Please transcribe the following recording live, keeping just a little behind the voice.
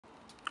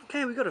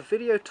Okay, we got a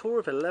video tour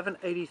of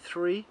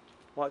 1183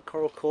 White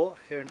Coral Court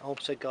here in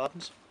Olmsted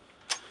Gardens.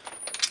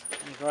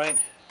 Great.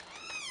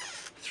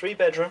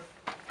 3-bedroom,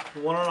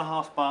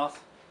 1.5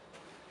 bath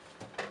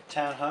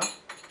townhome.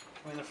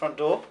 Come in the front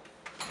door.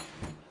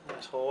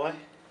 Nice hallway.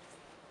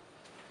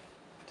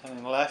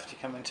 Turning left, you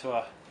come into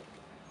a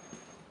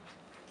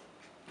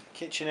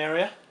kitchen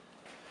area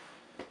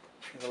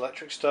with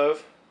electric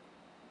stove,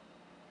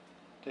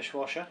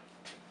 dishwasher,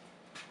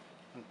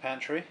 and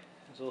pantry.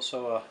 There's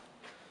also a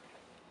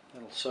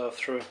little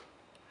serve-through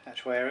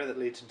hatchway area that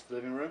leads into the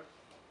living room.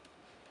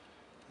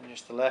 And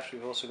just to the left,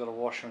 we've also got a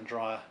washer and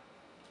dryer.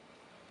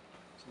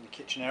 It's in the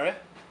kitchen area.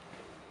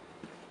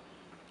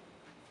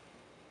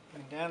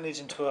 Going down leads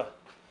into a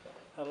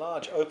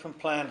large open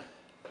plan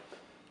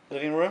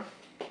living room.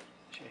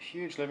 Actually a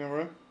huge living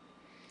room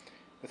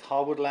with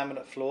hardwood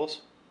laminate floors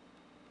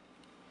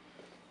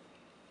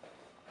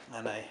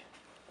and a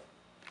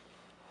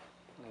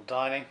little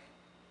dining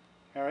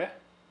area.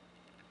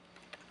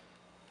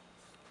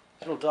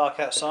 It's a little dark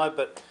outside,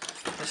 but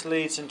this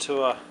leads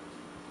into a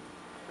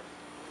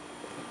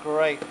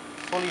great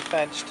fully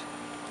fenced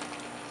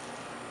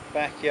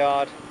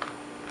backyard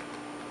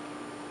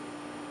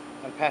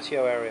and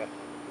patio area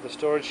with a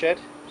storage shed.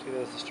 See,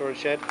 there's the storage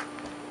shed,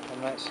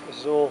 and this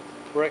is all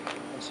brick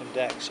and some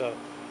deck. So,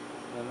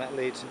 and then that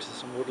leads into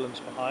some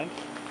woodlands behind.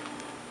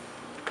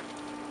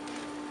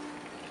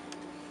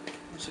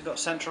 Also got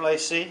central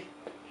AC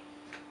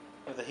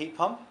with a heat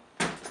pump.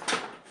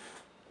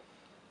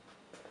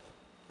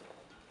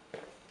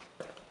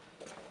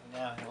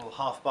 Now a little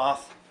half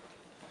bath.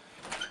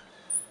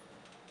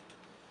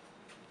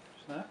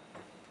 Just now.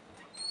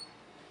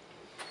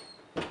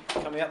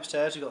 Coming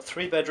upstairs, we've got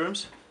 3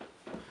 bedrooms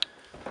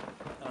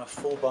and a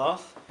full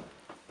bath.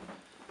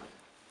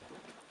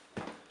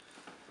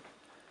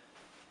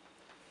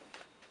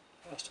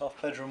 First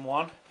off, bedroom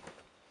 1. You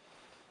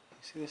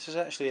see, this is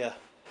actually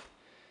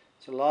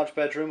it's a large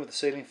bedroom with a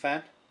ceiling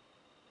fan.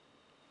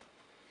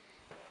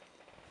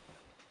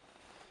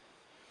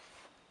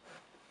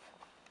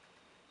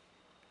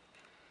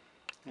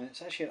 And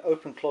it's actually an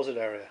open closet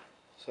area,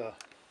 so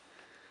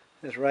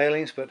there's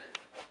railings but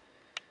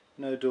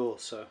no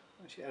doors, so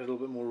actually add a little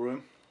bit more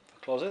room for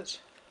closets.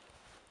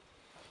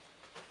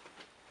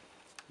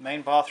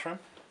 Main bathroom,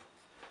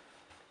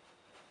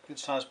 good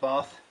sized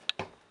bath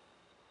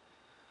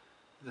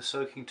with a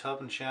soaking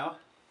tub and shower,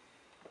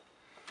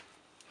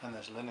 and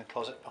there's a linen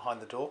closet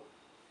behind the door.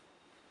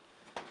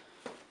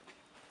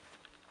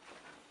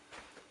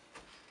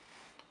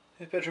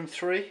 Here's bedroom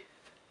 3.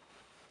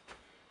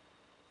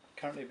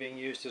 Currently being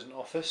used as an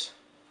office.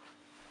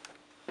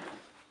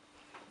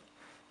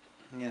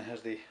 And it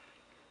has the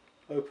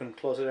open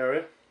closet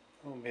area.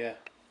 There will be a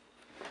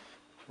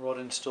rod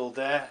installed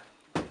there.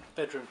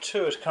 Bedroom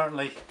 2 is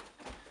currently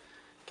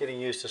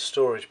getting used as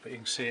storage, but you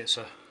can see it's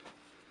a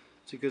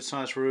good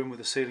sized room with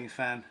a ceiling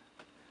fan,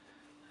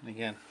 and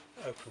again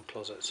open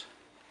closets.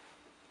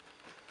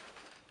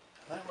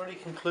 That really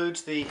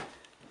concludes the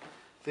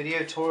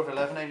video tour of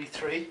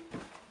 1183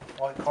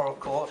 White Coral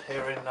Court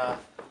here in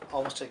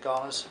Olmsted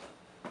Gardens,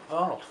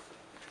 Arnold.